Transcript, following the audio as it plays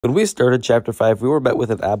When we started Chapter 5, we were met with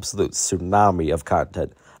an absolute tsunami of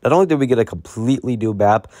content. Not only did we get a completely new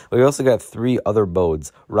map, but we also got 3 other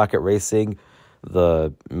modes: Rocket Racing,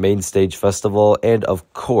 the Main Stage Festival, and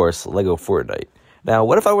of course, LEGO Fortnite. Now,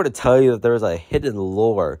 what if I were to tell you that there's a hidden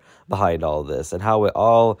lore behind all this and how it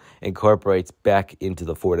all incorporates back into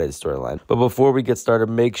the Fortnite storyline? But before we get started,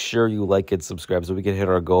 make sure you like and subscribe so we can hit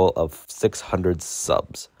our goal of 600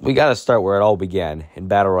 subs. We gotta start where it all began, in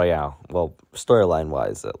Battle Royale. Well,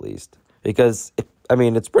 storyline-wise, at least. Because,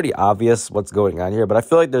 it's pretty obvious what's going on here, but I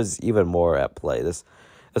feel like there's even more at play. This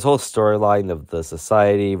whole storyline of the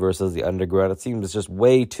society versus the underground, it seems just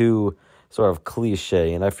way too sort of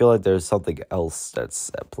cliche, and I feel like there's something else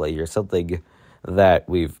that's at play here, something that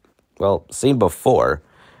we've, seen before.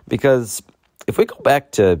 Because if we go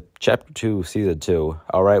back to Chapter 2, Season 2,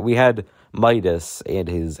 all right, we had Midas and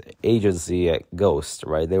his agency at Ghost,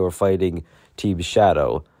 right? They were fighting Team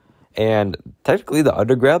Shadow, and technically the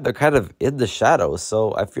underground, they're kind of in the shadows,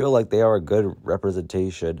 so I feel like they are a good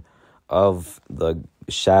representation of the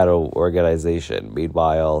Shadow organization.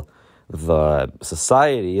 Meanwhile, the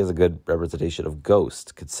society is a good representation of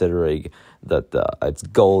Ghost, considering that it's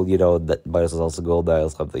gold, that Midas is also gold, that I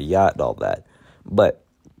also have the yacht and all that. But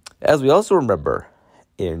as we also remember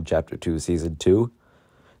in Chapter 2, Season 2,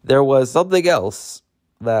 there was something else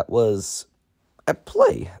that was at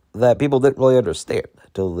play that people didn't really understand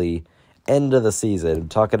till the end of the season,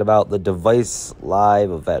 talking about the Device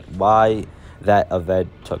Live event. Why that event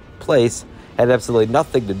took place had absolutely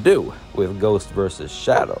nothing to do with Ghost versus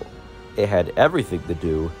Shadow. It had everything to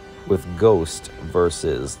do with Ghost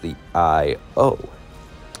versus the I.O.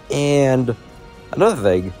 And another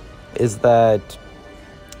thing is that,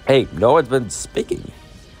 hey, no one's been speaking.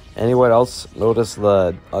 Anyone else notice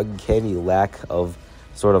the uncanny lack of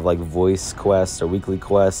sort of like voice quests or weekly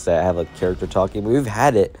quests that have a character talking? We've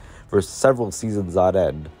had it for several seasons on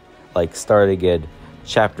end, like starting in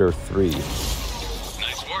Chapter 3. Nice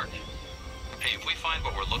work. Hey, if we find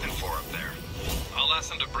what we're looking for up there, I'll ask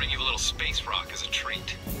them to bring you a little space rock as a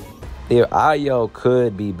treat. The I.O.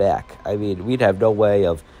 could be back. We'd have no way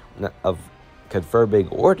of confirming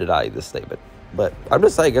or denying this statement. But I'm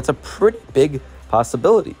just saying, it's a pretty big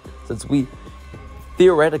possibility, since we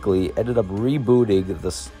theoretically ended up rebooting the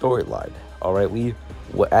storyline. All right,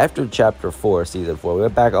 after Chapter 4, Season 4, we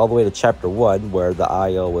went back all the way to Chapter 1, where the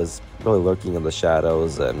I.O. was really lurking in the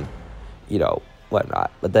shadows and,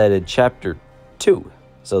 whatnot. But then in Chapter 2,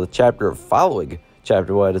 so the chapter following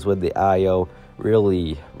Chapter 1, is when the I.O.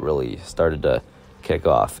 really started to kick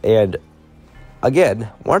off. And again,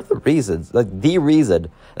 one of the reasons, the reason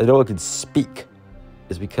that no one can speak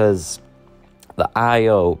is because the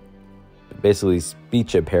I.O. basically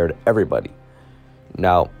speech impaired everybody.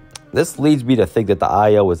 Now, this leads me to think that the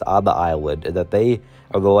I.O. is on the island and that they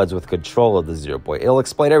are the ones with control of the 0 point. It'll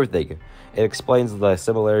explain everything. It explains the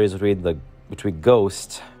similarities between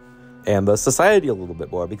Ghost and the society a little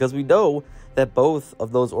bit more, because we know that both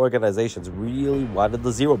of those organizations really wanted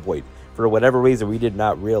the 0 point. For whatever reason, we did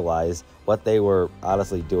not realize what they were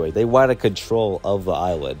honestly doing. They wanted control of the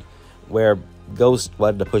island, where Ghost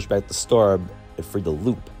wanted to push back the storm and free the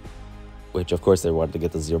loop, which of course they wanted to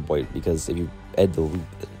get the 0 point, because if you end the loop,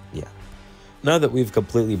 yeah. Now that we've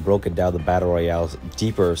completely broken down the Battle Royale's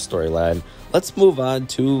deeper storyline, let's move on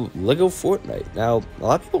to LEGO Fortnite. Now, a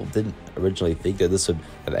lot of people didn't originally think that this would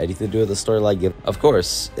have anything to do with the storyline. Of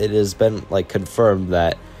course, it has been confirmed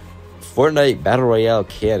that Fortnite Battle Royale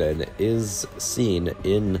canon is seen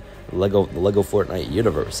in the LEGO Fortnite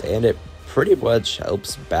universe, and it pretty much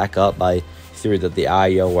helps back up my theory that the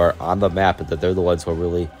I.O. are on the map and that they're the ones who are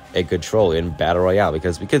really in control in Battle Royale,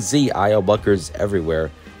 because we can see I.O. bunkers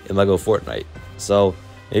everywhere in LEGO Fortnite. So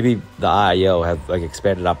maybe the I.O. have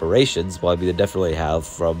expanded operations. Well, they definitely have,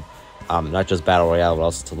 from not just Battle Royale but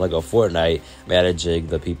also to LEGO Fortnite, managing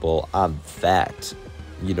the people on that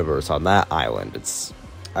universe, on that island.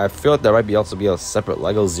 I feel like there might also be a separate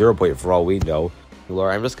LEGO 0 point for all we know.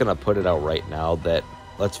 Lore, I'm just gonna put it out right now that,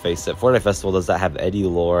 let's face it, Fortnite Festival does not have any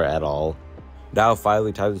lore at all. Now,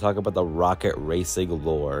 finally, time to talk about the Rocket Racing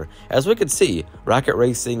lore. As we can see, Rocket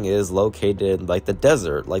Racing is located in, the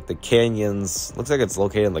desert, the canyons. Looks like it's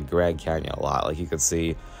located in the Grand Canyon a lot. You can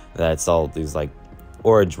see that it's all these,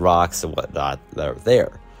 orange rocks and whatnot that are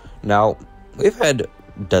there. Now, we've had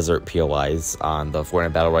desert POIs on the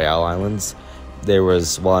Fortnite Battle Royale islands. There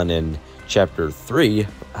was one in Chapter 3.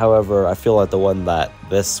 However, I feel like the one that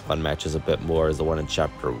this one matches a bit more is the one in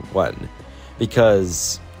Chapter 1.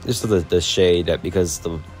 Because just the shade, because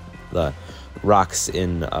the rocks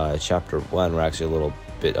in Chapter 1 were actually a little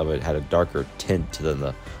bit of it, had a darker tint than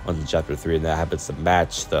the ones in Chapter 3, and that happens to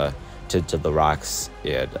match the tint of the rocks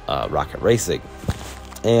in Rocket Racing.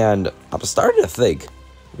 And I'm starting to think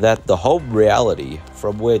that the home reality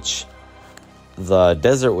from which the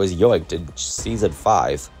desert was yoinked in Season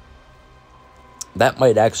 5, that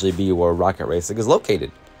might actually be where Rocket Racing is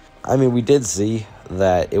located. I mean, we did see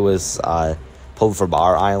that it was pulled from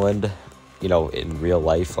our island, you know, in real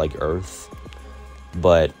life, like Earth.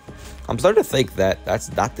 But I'm starting to think that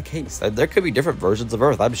that's not the case. There could be different versions of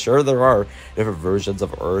Earth. I'm sure there are different versions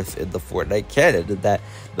of Earth in the Fortnite canon. That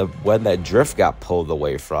when that drift got pulled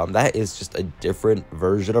away from, that is just a different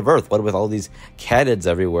version of Earth. One with all these cannons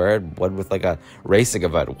everywhere, and one with like a racing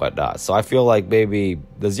event and whatnot. So I feel like maybe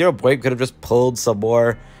the Zero Point could have just pulled some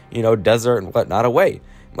more, you know, desert and whatnot away.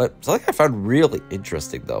 But something I found really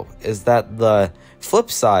interesting, though, is that the flip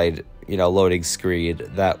side, you know, loading screen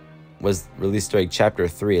that was released during Chapter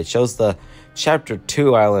 3, it shows the Chapter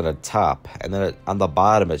 2 island at top, and then on the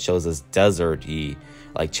bottom it shows this desert-y,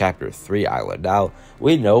 like, Chapter 3 island. Now,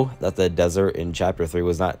 we know that the desert in Chapter 3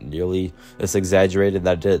 was not nearly this exaggerated,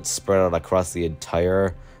 that it didn't spread out across the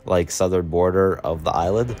entire, like, southern border of the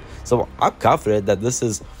island. So I'm confident that this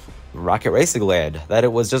is Rocket Racing Land, that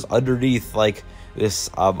it was just underneath, like, this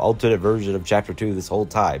alternate version of Chapter 2 this whole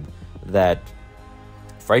time, that,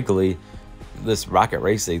 frankly, this Rocket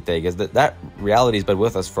Racing thing is that reality's been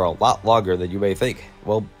with us for a lot longer than you may think.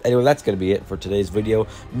 Well, anyway, that's going to be it for today's video.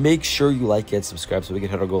 Make sure you like and subscribe so we can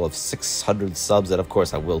hit our goal of 600 subs, and of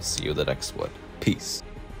course, I will see you in the next one. Peace.